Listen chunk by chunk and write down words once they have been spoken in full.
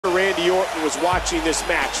Orton was watching this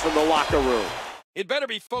match from the locker room. He'd better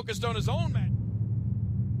be focused on his own match.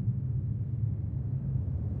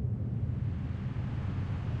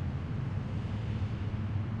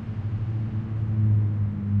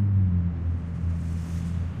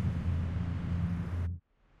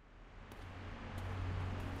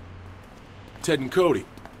 Ted and Cody,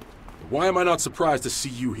 why am I not surprised to see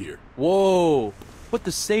you here? Whoa! Put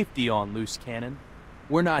the safety on, loose cannon.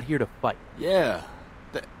 We're not here to fight. Yeah,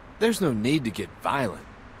 there's no need to get violent.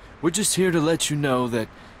 We're just here to let you know that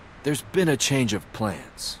there's been a change of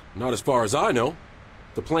plans. Not as far as I know.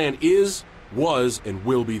 The plan is, was, and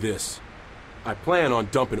will be this. I plan on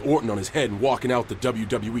dumping Orton on his head and walking out the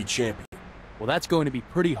WWE champion. Well, that's going to be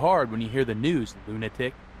pretty hard when you hear the news,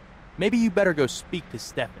 lunatic. Maybe you better go speak to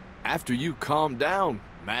Stephanie. After you calm down,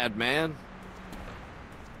 madman.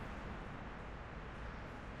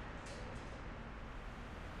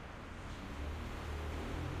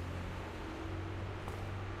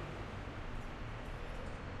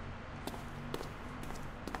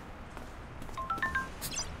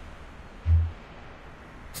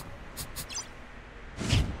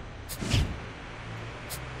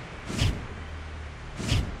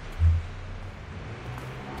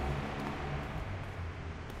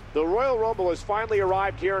 The Royal Rumble has finally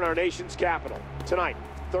arrived here in our nation's capital. Tonight,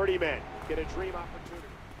 30 men get a dream opportunity.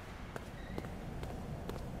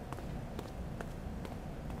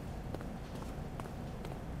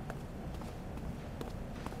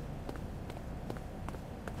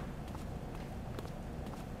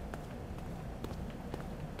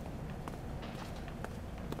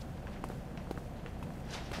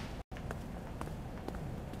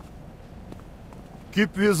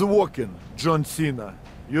 Keep with walking, John Cena.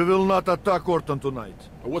 You will not attack Orton tonight.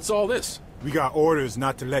 What's all this? We got orders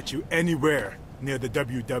not to let you anywhere near the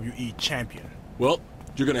WWE champion. Well,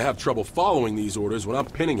 you're gonna have trouble following these orders when I'm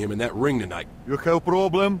pinning him in that ring tonight. You have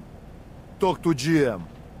problem? Talk to GM.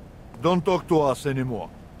 Don't talk to us anymore.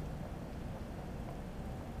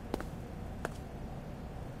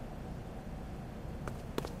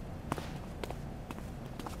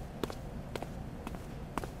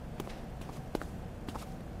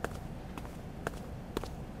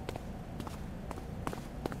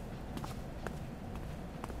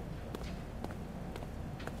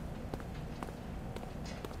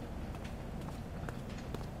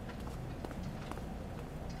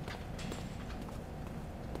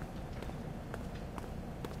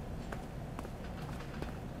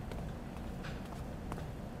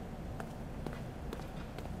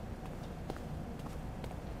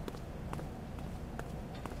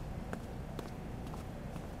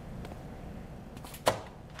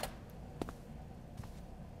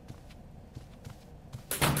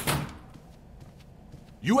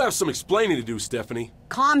 You have some explaining to do, Stephanie.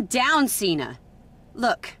 Calm down, Cena.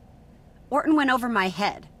 Look, Orton went over my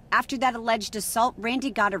head. After that alleged assault,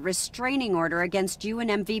 Randy got a restraining order against you and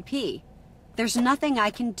MVP. There's nothing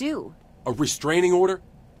I can do. A restraining order?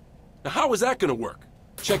 Now how is that gonna work?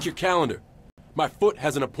 Check your calendar. My foot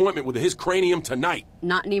has an appointment with his cranium tonight.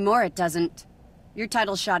 Not anymore, it doesn't. Your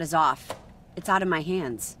title shot is off. It's out of my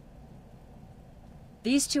hands.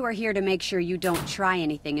 These two are here to make sure you don't try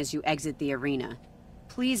anything as you exit the arena.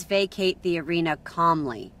 Please vacate the arena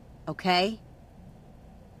calmly, okay?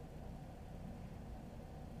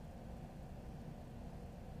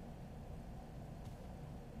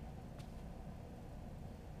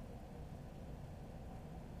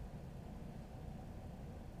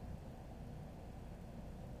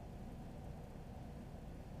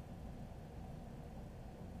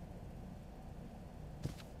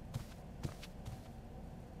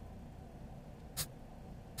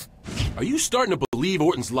 Are you starting to believe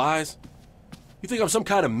Orton's lies? You think I'm some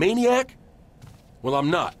kind of maniac? Well,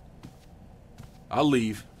 I'm not. I'll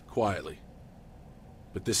leave quietly.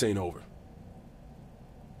 But this ain't over.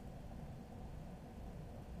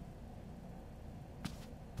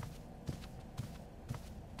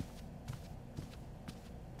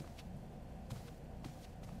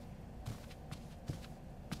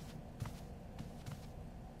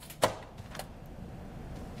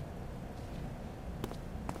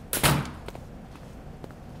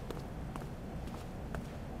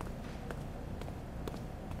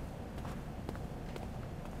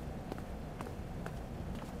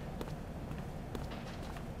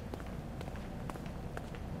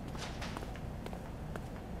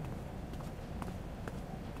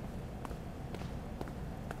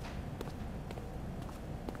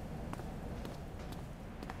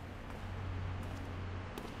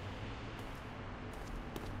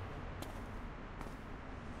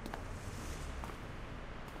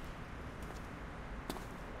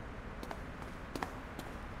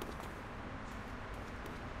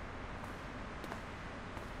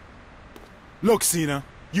 Look, Cena,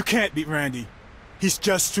 you can't beat Randy. He's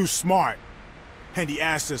just too smart. And he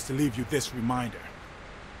asked us to leave you this reminder.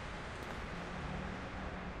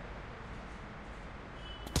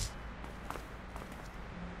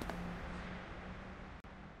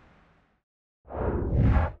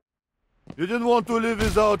 You didn't want to live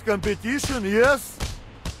without competition, yes?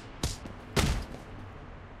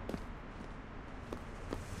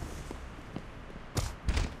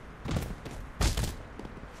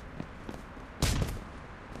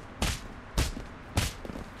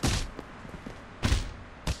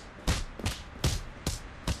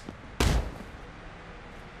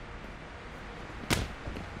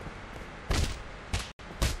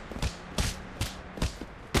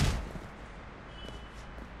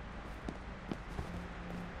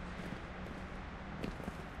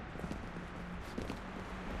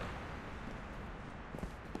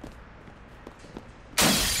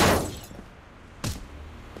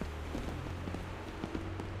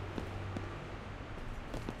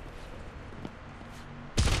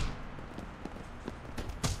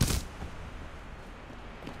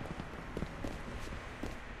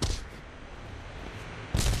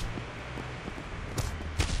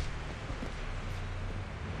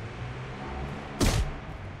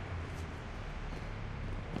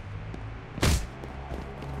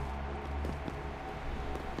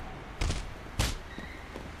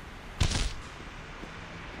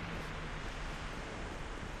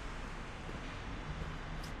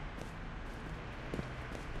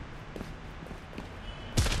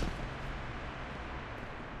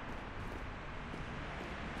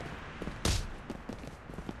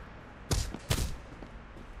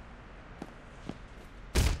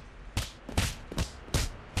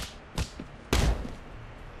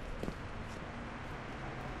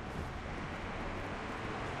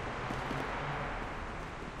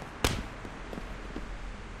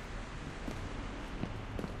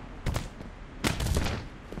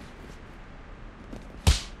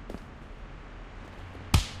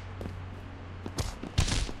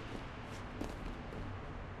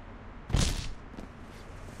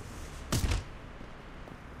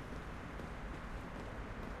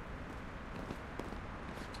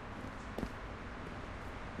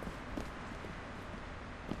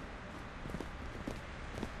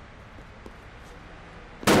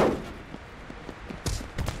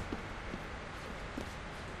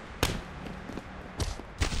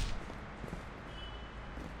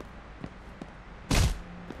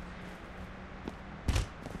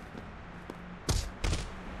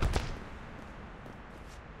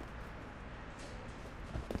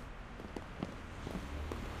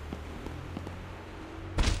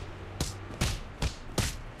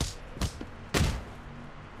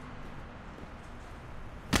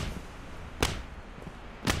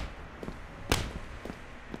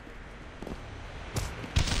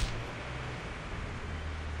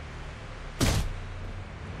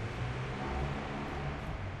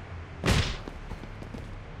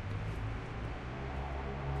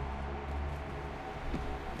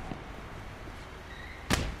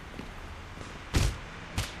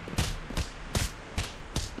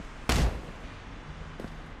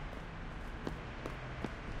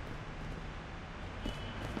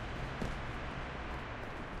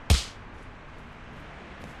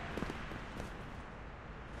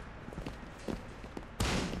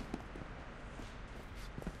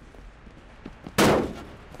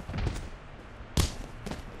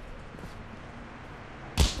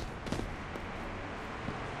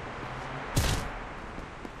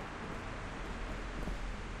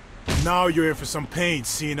 Now you're in for some pain,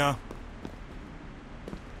 Cena.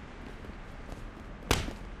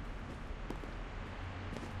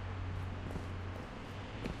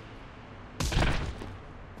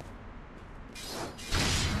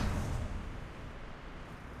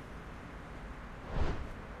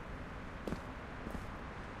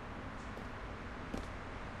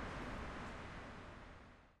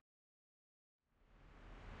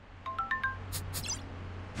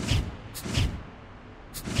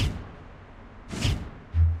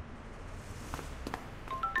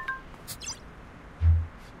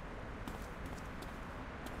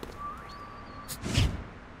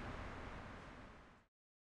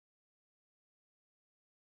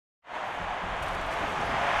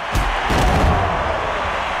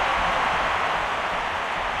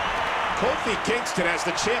 Kofi Kingston as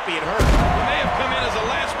the champion hurt. He may have come in as a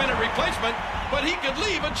last-minute replacement, but he could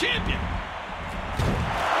leave a champion.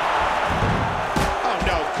 Oh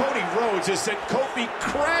no, Cody Rhodes has sent Kofi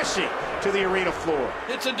crashing to the arena floor.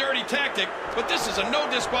 It's a dirty tactic, but this is a no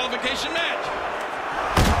disqualification match.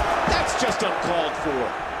 That's just uncalled for.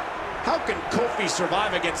 How can Kofi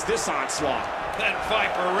survive against this onslaught? That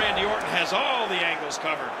Viper Randy Orton has all the angles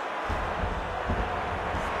covered.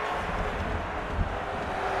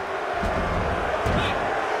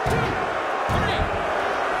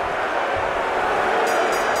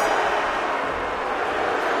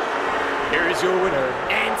 Here is your winner,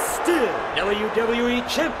 and still WWE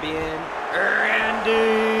Champion,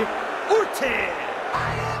 Randy Orton.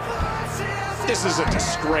 This is a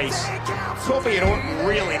disgrace. Kofi and Orton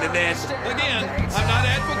reeling, and then... Again, I'm not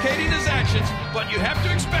advocating his actions, but you have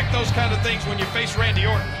to expect those kind of things when you face Randy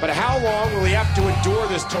Orton. But how long will he have to endure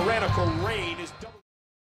this tyrannical reign?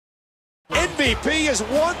 MVP has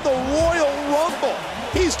won the Royal Rumble.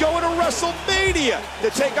 He's going to Wrestlemania to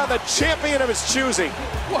take on the champion of his choosing.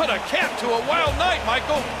 What a cap to a wild night,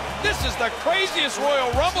 Michael. This is the craziest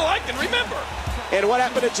Royal Rumble I can remember. And what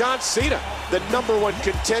happened to John Cena? The #1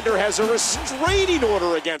 contender has a restraining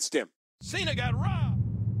order against him. Cena got robbed.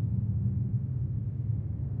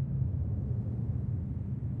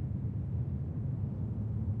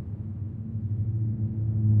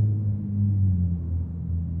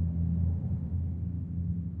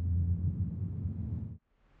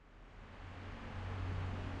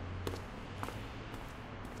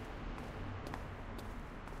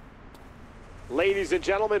 Ladies and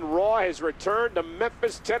gentlemen, Raw has returned to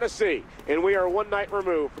Memphis, Tennessee, and we are one night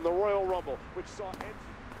removed from the Royal Rumble, which saw...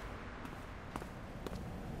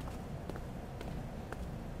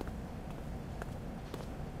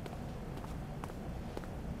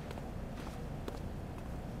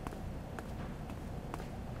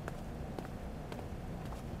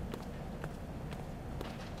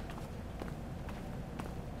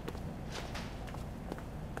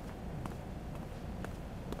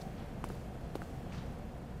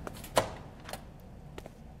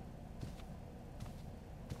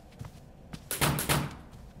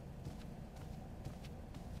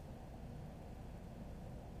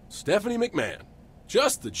 Stephanie McMahon,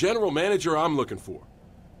 just the general manager I'm looking for.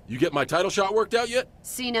 You get my title shot worked out yet?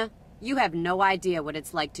 Cena, you have no idea what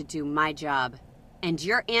it's like to do my job. And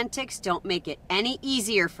your antics don't make it any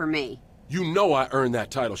easier for me. You know I earned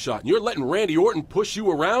that title shot, and you're letting Randy Orton push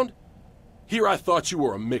you around? Here I thought you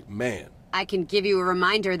were a McMahon. I can give you a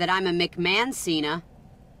reminder that I'm a McMahon, Cena.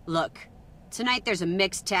 Look, tonight there's a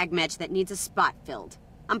mixed tag match that needs a spot filled.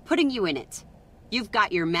 I'm putting you in it. You've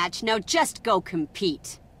got your match, now just go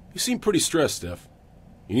compete. You seem pretty stressed, Steph.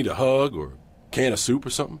 You need a hug or a can of soup or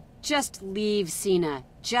something? Just leave, Cena.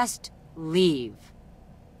 Just leave.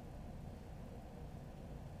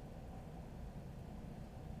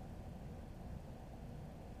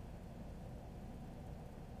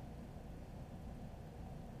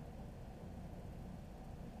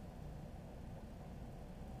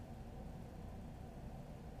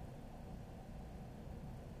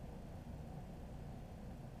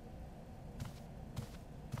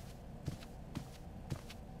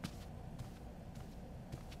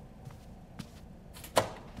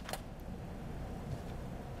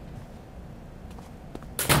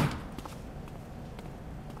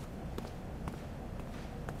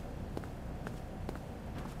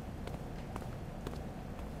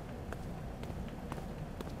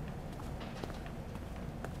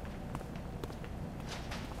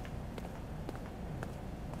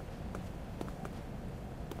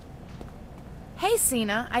 Hey,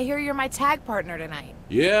 Cena, I hear you're my tag partner tonight.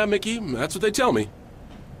 Yeah, Mickey, that's what they tell me.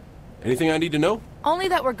 Anything I need to know? Only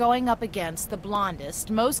that we're going up against the blondest,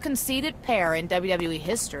 most conceited pair in WWE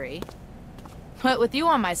history. But with you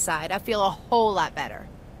on my side, I feel a whole lot better.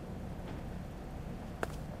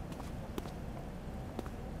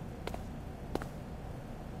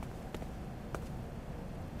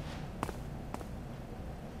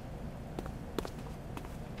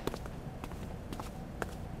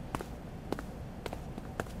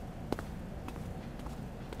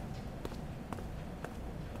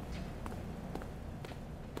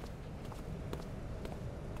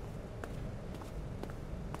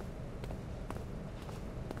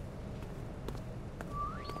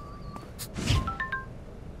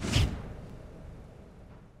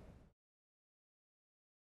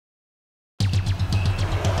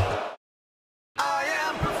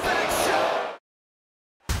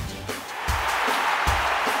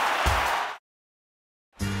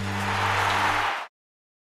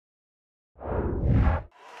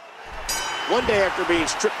 One day after being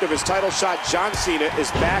stripped of his title shot, John Cena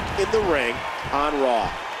is back in the ring on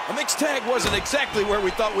Raw. A mixed tag wasn't exactly where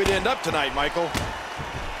we thought we'd end up tonight, Michael.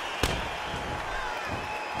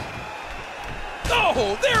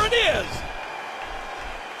 Oh, there it is!